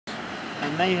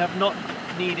and they have not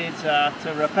needed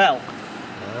to rappel.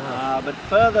 But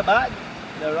further back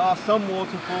there are some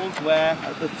waterfalls where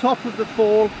at the top of the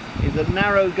fall is a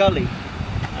narrow gully,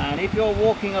 and if you're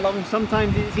walking along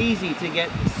sometimes it's easy to get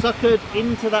suckered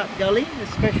into that gully,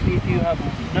 especially if you have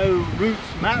no route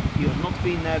map, you have not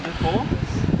been there before,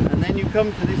 and then you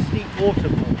come to this steep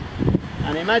waterfall.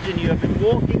 And imagine you have been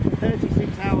walking for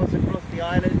 36 hours across the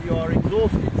island, you are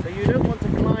exhausted, so you don't want to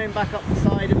climb back up the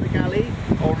side of the gully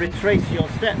or retrace your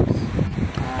steps.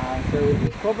 So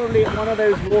it's probably at one of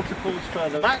those waterfalls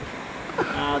further back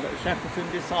that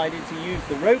Shackleton decided to use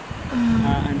the rope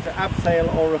and to abseil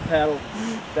or rappel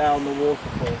down the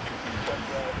waterfall.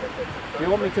 Do you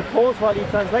want me to pause while you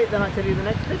translate, then I tell you the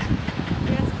next bit?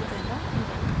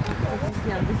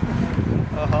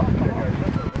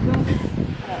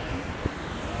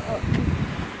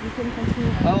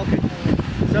 Okay.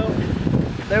 So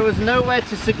there was nowhere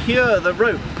to secure the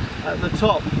rope at the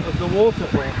top of the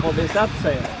waterfall for this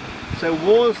abseil. So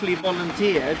Worsley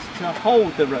volunteered to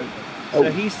hold the rope. So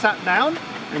he sat down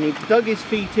and he dug his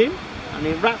feet in and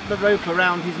he wrapped the rope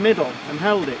around his middle and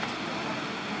held it.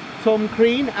 Tom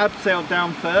Crean abseiled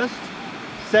down first,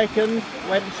 second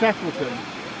went Shackleton.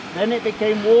 Then it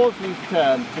became Worsley's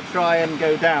turn to try and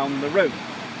go down the rope.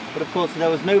 But of course there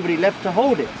was nobody left to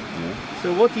hold it.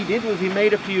 So what he did was he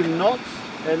made a few knots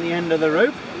at the end of the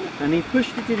rope and he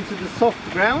pushed it into the soft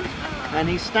ground and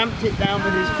he stamped it down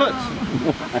with his foot.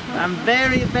 And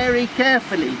very, very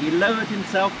carefully he lowered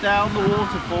himself down the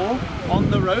waterfall on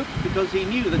the rope, because he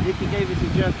knew that if he gave it a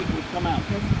jerk it would come out.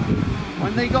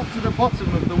 When they got to the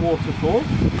bottom of the waterfall,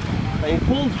 they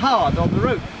pulled hard on the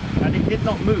rope and it did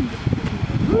not move.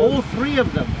 All three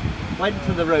of them went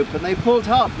to the rope and they pulled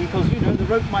hard because, you know, the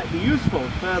rope might be useful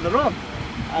further on,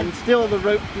 and still the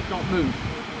rope did not move.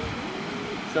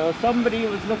 So somebody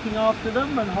was looking after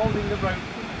them and holding the rope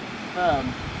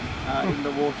firm in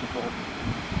the waterfall.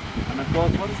 And of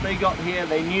course once they got here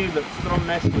they knew that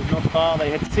Stromness was not far, they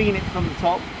had seen it from the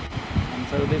top, and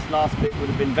so this last bit would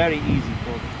have been very easy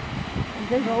for them.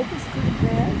 The rope is still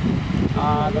there?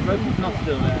 The rope is not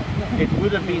still there. It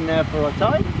would have been there for a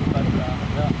time, but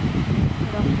yeah.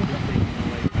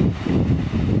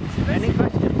 Any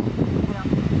questions?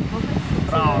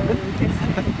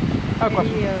 A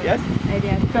question. Yes?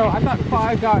 So I thought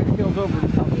 5 guys killed over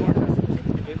themselves.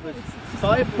 It was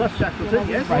 5 plus Shackleton,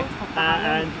 yes. Right.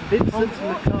 And Vincent,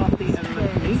 McCarthy and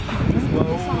McNeish were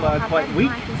all quite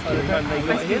weak by the time they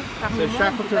got here. So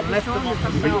Shackleton left them on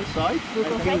the south side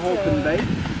at King Haakon Bay.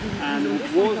 And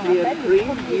Worsley and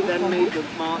Crean, he then made the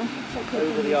march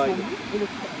over the island.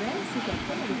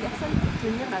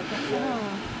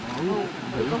 I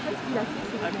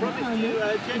promised you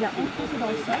gentry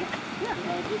on the side.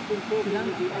 Just informing you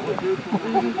the other group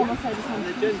and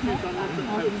the gentry's on the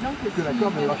coast.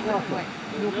 D'accord, mais